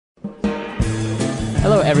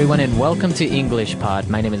Hello, everyone, and welcome to English Pod.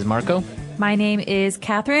 My name is Marco. My name is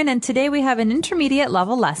Catherine, and today we have an intermediate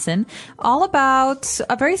level lesson all about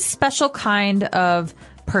a very special kind of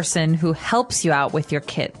person who helps you out with your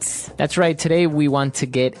kids. That's right. Today we want to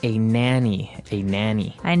get a nanny. A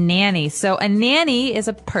nanny. A nanny. So a nanny is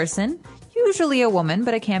a person, usually a woman,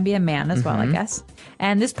 but it can be a man as well, I guess.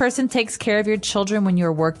 And this person takes care of your children when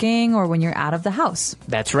you're working or when you're out of the house.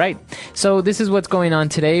 That's right. So this is what's going on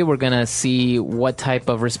today. We're going to see what type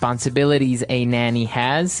of responsibilities a nanny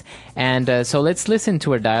has. And so let's listen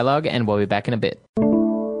to our dialogue, and we'll be back in a bit.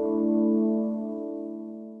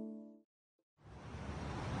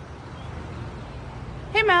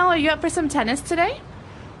 Hey Mel, are you up for some tennis today?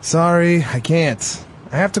 Sorry, I can't.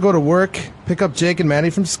 I have to go to work, pick up Jake and Maddie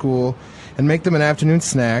from school, and make them an afternoon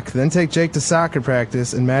snack, then take Jake to soccer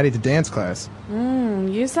practice and Maddie to dance class.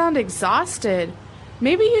 You sound exhausted.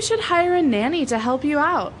 Maybe you should hire a nanny to help you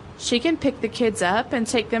out. She can pick the kids up and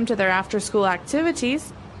take them to their after-school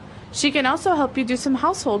activities. She can also help you do some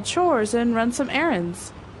household chores and run some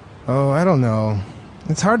errands. Oh, I don't know.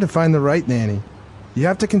 It's hard to find the right nanny. You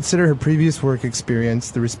have to consider her previous work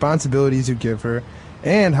experience, the responsibilities you give her,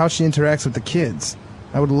 and how she interacts with the kids.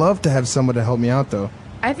 I would love to have someone to help me out, though.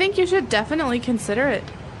 I think you should definitely consider it.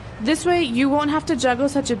 This way, you won't have to juggle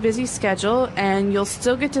such a busy schedule, and you'll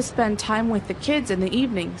still get to spend time with the kids in the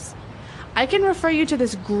evenings. I can refer you to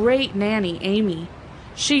this great nanny, Amy.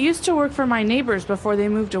 She used to work for my neighbors before they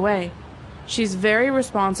moved away. She's very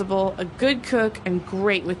responsible, a good cook, and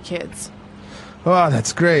great with kids. Oh,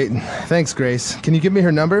 that's great. Thanks, Grace. Can you give me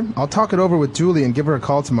her number? I'll talk it over with Julie and give her a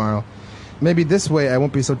call tomorrow. Maybe this way I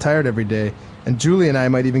won't be so tired every day, and Julie and I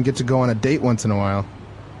might even get to go on a date once in a while.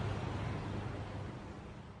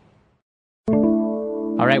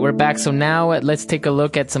 All right, we're back. So now let's take a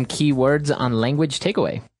look at some key words on language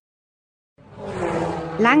takeaway.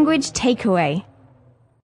 Language takeaway.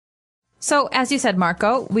 So, as you said,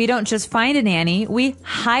 Marco, we don't just find a nanny, we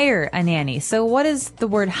hire a nanny. So what does the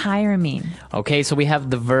word hire mean? Okay, so we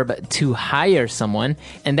have the verb to hire someone,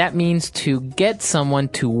 and that means to get someone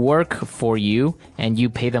to work for you, and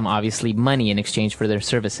you pay them, obviously, money in exchange for their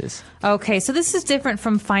services. Okay, so this is different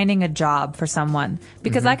from finding a job for someone.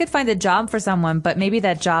 Because I could find a job for someone, but maybe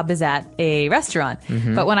that job is at a restaurant.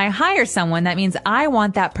 But when I hire someone, that means I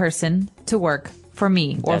want that person to work for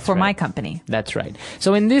me or That's for my right. company. That's right.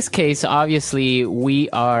 So in this case, obviously,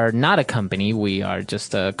 we are not a company. We are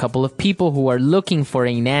just a couple of people who are looking for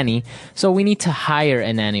a nanny. So we need to hire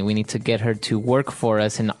a nanny. We need to get her to work for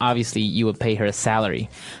us. And obviously, you would pay her a salary.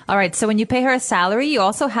 All right, so when you pay her a salary, you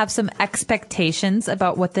also have some expectations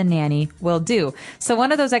about what the nanny will do. So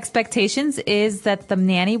one of those expectations is that the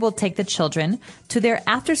nanny will take the children to their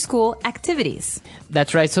after-school activities.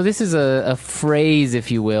 That's right. So this is a phrase,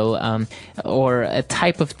 if you will, or a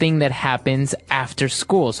type of thing that happens after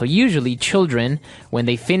school. So usually children, when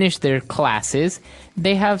they finish their classes,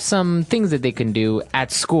 they have some things that they can do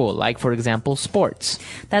at school, like, for example, sports.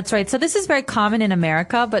 That's right. So this is very common in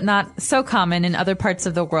America, but not so common in other parts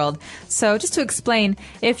of the world. So just to explain,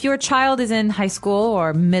 if your child is in high school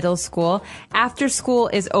or middle school, after school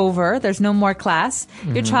is over, there's no more class,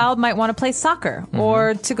 your child might want to play soccer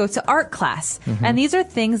or to go to art class. And these are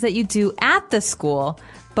things that you do at the school,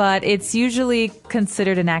 but it's usually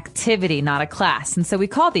considered an activity, not a class. And so we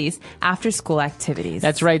call these after-school activities.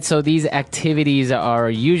 That's right. So these activities are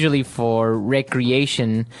usually for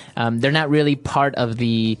recreation. They're not really part of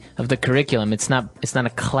the curriculum. It's not a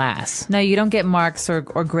class. No, you don't get marks or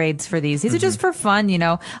grades for these. These are just for fun, you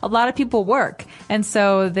know. A lot of people work, and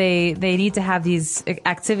so they need to have these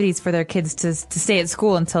activities for their kids to stay at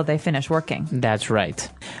school until they finish working. That's right.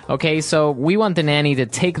 Okay, so we want the nanny to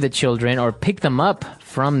take the children or pick them up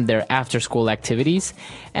from their after-school activities.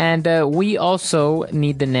 And we also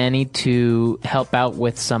need the nanny to help out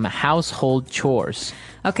with some household chores.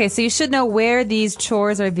 Okay, so you should know where these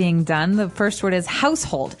chores are being done. The first word is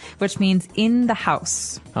household, which means in the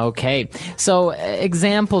house. Okay, so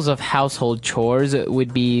examples of household chores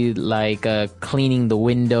would be like cleaning the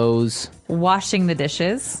windows, Washing the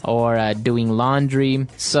dishes. or doing laundry.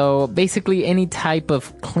 So basically any type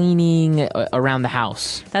of cleaning around the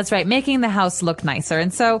house. That's right, making the house look nicer.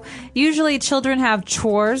 And so usually children have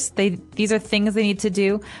chores. These are things they need to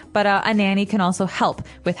do, but a nanny can also help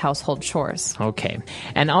with household chores. Okay.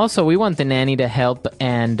 And also we want the nanny to help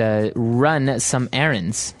and run some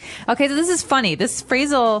errands. Okay, so this is funny. This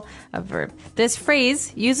phrasal verb, this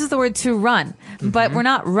phrase uses the word to run, but we're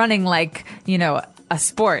not running like, a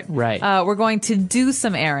sport. Right. We're going to do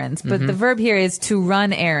some errands, but the verb here is to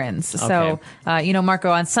run errands. So, Marco,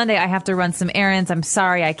 on Sunday I have to run some errands. I'm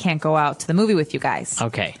sorry I can't go out to the movie with you guys.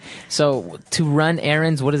 Okay. So to run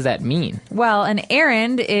errands, what does that mean? Well, an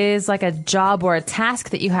errand is like a job or a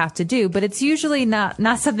task that you have to do, but it's usually not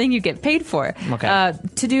something you get paid for. Okay.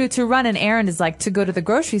 To run an errand is like to go to the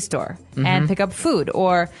grocery store and pick up food,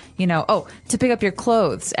 or to pick up your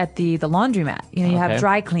clothes at the laundromat. You have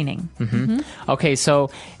dry cleaning. Okay, so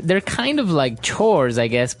they're kind of like chores, I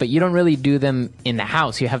guess, but you don't really do them in the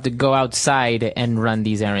house. You have to go outside and run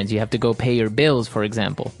these errands. You have to go pay your bills, for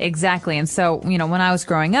example. Exactly. And so, when I was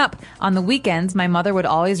growing up, on the weekends, my mother would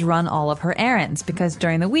always run all of her errands because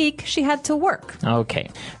during the week, she had to work. Okay,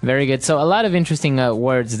 very good. So a lot of interesting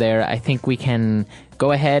words there. I think we can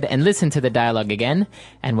go ahead and listen to the dialogue again,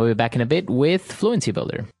 and we'll be back in a bit with Fluency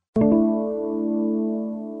Builder.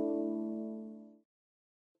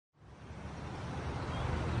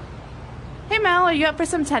 Hey Mel, are you up for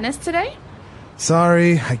some tennis today?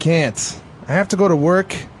 Sorry, I can't. I have to go to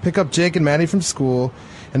work, pick up Jake and Maddie from school,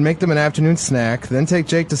 and make them an afternoon snack, then take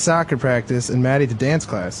Jake to soccer practice and Maddie to dance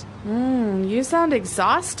class. You sound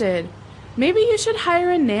exhausted. Maybe you should hire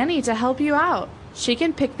a nanny to help you out. She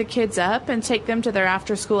can pick the kids up and take them to their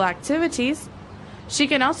after-school activities. She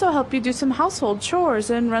can also help you do some household chores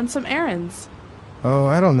and run some errands. Oh,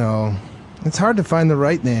 I don't know. It's hard to find the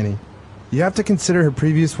right nanny. You have to consider her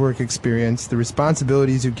previous work experience, the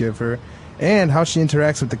responsibilities you give her, and how she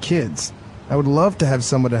interacts with the kids. I would love to have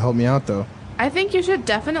someone to help me out, though. I think you should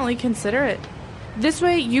definitely consider it. This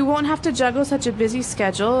way, you won't have to juggle such a busy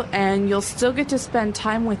schedule, and you'll still get to spend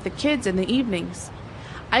time with the kids in the evenings.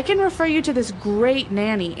 I can refer you to this great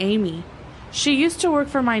nanny, Amy. She used to work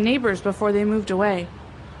for my neighbors before they moved away.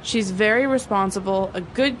 She's very responsible, a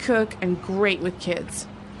good cook, and great with kids.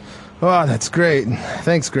 Oh, that's great.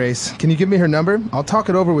 Thanks, Grace. Can you give me her number? I'll talk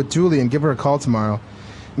it over with Julie and give her a call tomorrow.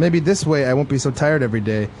 Maybe this way I won't be so tired every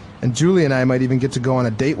day, and Julie and I might even get to go on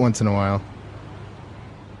a date once in a while.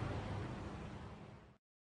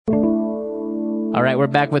 All right, we're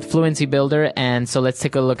back with Fluency Builder, and so let's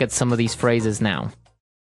take a look at some of these phrases now.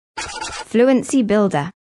 Fluency Builder.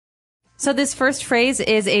 So this first phrase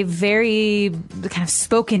is a very kind of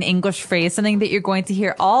spoken English phrase, something that you're going to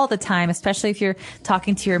hear all the time, especially if you're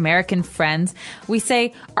talking to your American friends. We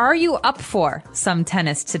say, are you up for some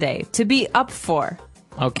tennis today? To be up for.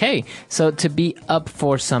 Okay, so to be up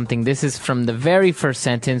for something, this is from the very first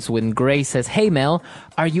sentence when Grace says, hey Mel,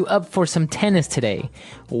 are you up for some tennis today?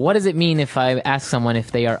 What does it mean if I ask someone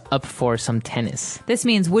if they are up for some tennis? This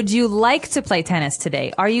means, would you like to play tennis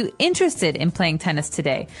today? Are you interested in playing tennis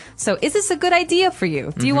today? So is this a good idea for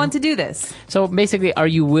you? Do you want to do this? So basically, are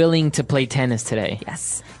you willing to play tennis today?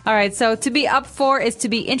 Yes. All right, so to be up for is to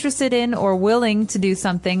be interested in or willing to do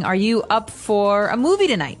something. Are you up for a movie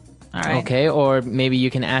tonight? All right. Okay, or maybe you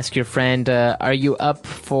can ask your friend, are you up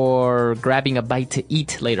for grabbing a bite to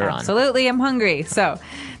eat later on? Absolutely, I'm hungry. So,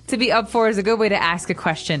 to be up for is a good way to ask a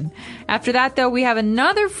question. After that, though, we have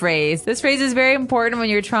another phrase. This phrase is very important when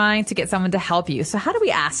you're trying to get someone to help you. So, how do we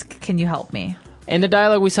ask, can you help me? In the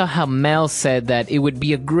dialogue, we saw how Mel said that it would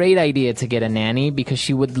be a great idea to get a nanny because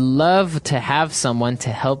she would love to have someone to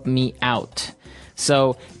help me out.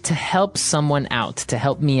 So, to help someone out, to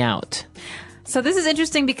help me out. So this is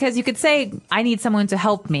interesting because you could say, I need someone to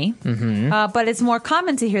help me, but it's more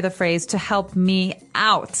common to hear the phrase to help me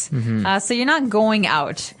out. So you're not going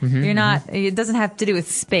out. You're not, it doesn't have to do with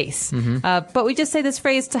space. But we just say this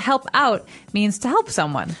phrase to help out means to help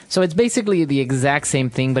someone. So it's basically the exact same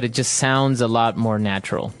thing, but it just sounds a lot more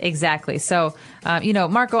natural. Exactly. So,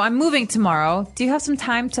 Marco, I'm moving tomorrow. Do you have some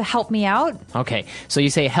time to help me out? Okay. So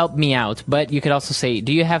you say help me out, but you could also say,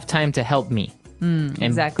 do you have time to help me? And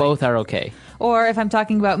exactly. Both are okay. Or if I'm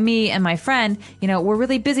talking about me and my friend, we're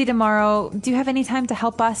really busy tomorrow. Do you have any time to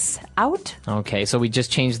help us out? Okay, so we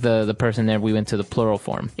just changed the person there. We went to the plural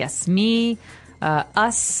form. Yes, me,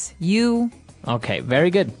 us, you. Okay, very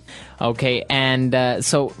good. Okay, and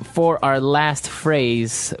so for our last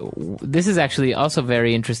phrase, this is actually also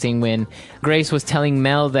very interesting when Grace was telling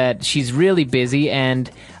Mel that she's really busy and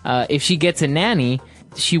if she gets a nanny,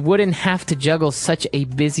 she wouldn't have to juggle such a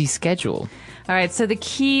busy schedule. All right, so the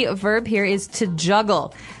key verb here is to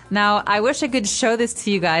juggle. Now, I wish I could show this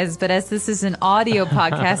to you guys, but as this is an audio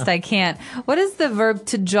podcast, I can't. What does the verb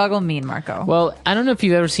to juggle mean, Marco? Well, I don't know if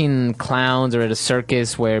you've ever seen clowns or at a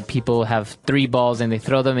circus where people have 3 balls and they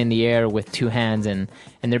throw them in the air with 2 hands, and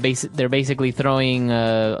they're basically throwing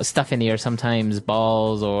stuff in the air, sometimes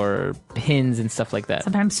balls or pins and stuff like that.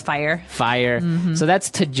 Sometimes fire. Fire. So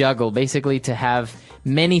that's to juggle, basically to have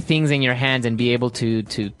many things in your hands and be able to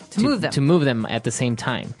move them at the same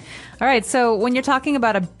time. All right. So when you're talking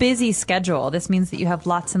about a busy schedule, this means that you have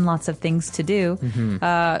lots and lots of things to do.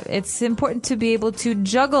 It's important to be able to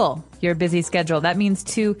juggle your busy schedule. That means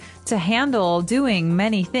to handle doing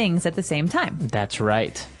many things at the same time. That's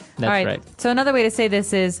right. That's All right. right. So another way to say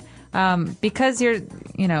this is because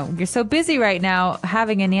you're so busy right now,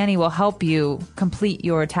 having a nanny will help you complete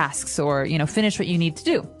your tasks or, finish what you need to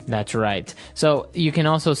do. That's right. So you can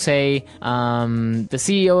also say the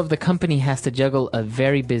CEO of the company has to juggle a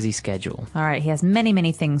very busy schedule. All right. He has many,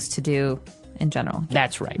 many things to do in general.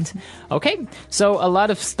 That's right. Okay. So a lot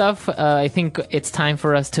of stuff. I think it's time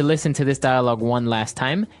for us to listen to this dialogue one last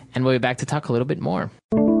time, and we'll be back to talk a little bit more.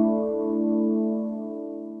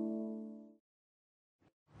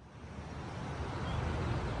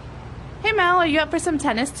 Hey Mal, are you up for some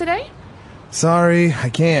tennis today? Sorry, I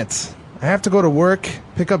can't. I have to go to work,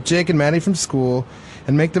 pick up Jake and Maddie from school,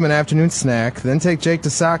 and make them an afternoon snack, then take Jake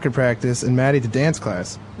to soccer practice and Maddie to dance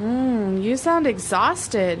class. You sound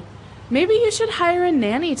exhausted. Maybe you should hire a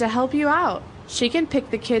nanny to help you out. She can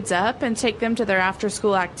pick the kids up and take them to their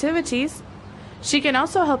after-school activities. She can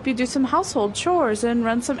also help you do some household chores and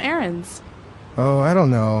run some errands. Oh, I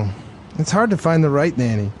don't know. It's hard to find the right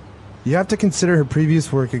nanny. You have to consider her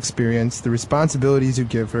previous work experience, the responsibilities you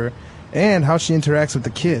give her, and how she interacts with the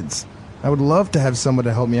kids. I would love to have someone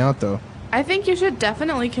to help me out, though. I think you should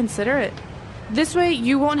definitely consider it. This way,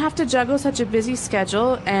 you won't have to juggle such a busy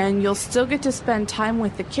schedule, and you'll still get to spend time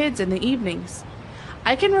with the kids in the evenings.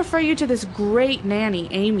 I can refer you to this great nanny,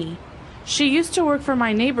 Amy. She used to work for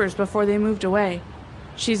my neighbors before they moved away.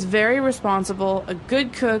 She's very responsible, a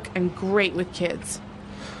good cook, and great with kids.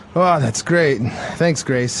 Oh, that's great. Thanks,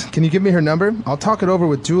 Grace. Can you give me her number? I'll talk it over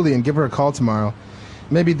with Julie and give her a call tomorrow.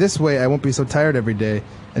 Maybe this way I won't be so tired every day,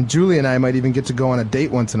 and Julie and I might even get to go on a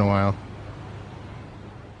date once in a while.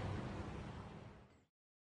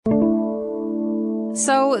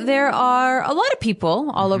 So there are a lot of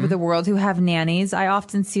people all over the world who have nannies. I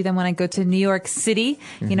often see them when I go to New York City,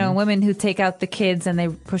 women who take out the kids and they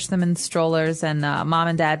push them in strollers, and mom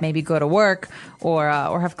and dad maybe go to work or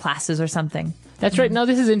have classes or something. That's right. Now,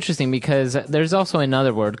 this is interesting because there's also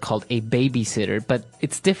another word called a babysitter, but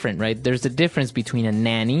it's different, right? There's a difference between a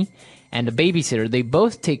nanny and a babysitter. They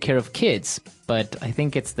both take care of kids, but I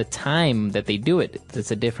think it's the time that they do it that's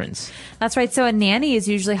a difference. That's right. So a nanny is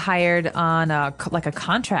usually hired on a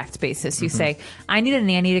contract basis. You say, I need a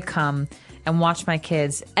nanny to come and watch my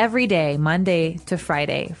kids every day, Monday to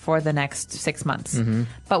Friday, for the next 6 months.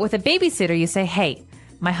 But with a babysitter, you say, hey,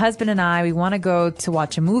 my husband and I, we want to go to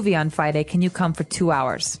watch a movie on Friday. Can you come for 2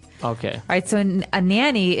 hours? Okay. All right. So a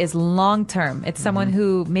nanny is long term. It's someone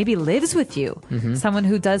who maybe lives with you, someone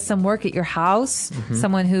who does some work at your house,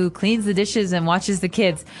 someone who cleans the dishes and watches the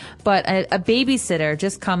kids. But a babysitter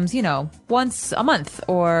just comes, once a month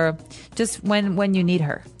or just when you need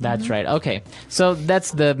her. That's right. Okay. So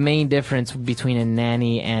that's the main difference between a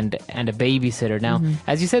nanny and a babysitter. Now,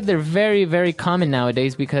 as you said, they're very, very common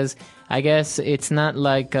nowadays because I guess it's not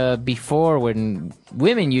like before when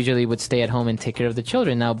women usually would stay at home and take care of the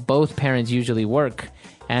children. Now both parents usually work,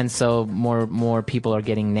 and so more people are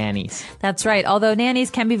getting nannies. That's right. Although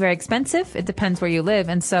nannies can be very expensive, it depends where you live.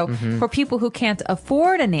 And so for people who can't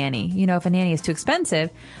afford a nanny, if a nanny is too expensive,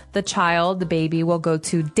 the baby will go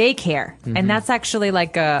to daycare. And that's actually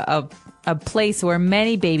like a place where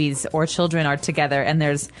many babies or children are together, and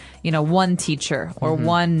there's one teacher or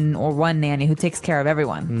one nanny who takes care of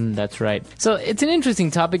everyone. That's right. So it's an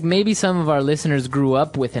interesting topic. Maybe some of our listeners grew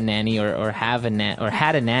up with a nanny or had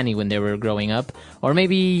a nanny when they were growing up, or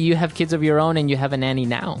maybe you have kids of your own and you have a nanny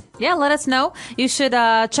now. Yeah, let us know. You should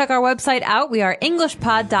check our website out. We are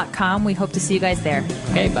EnglishPod.com. We hope to see you guys there.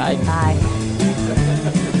 Okay, bye. Bye.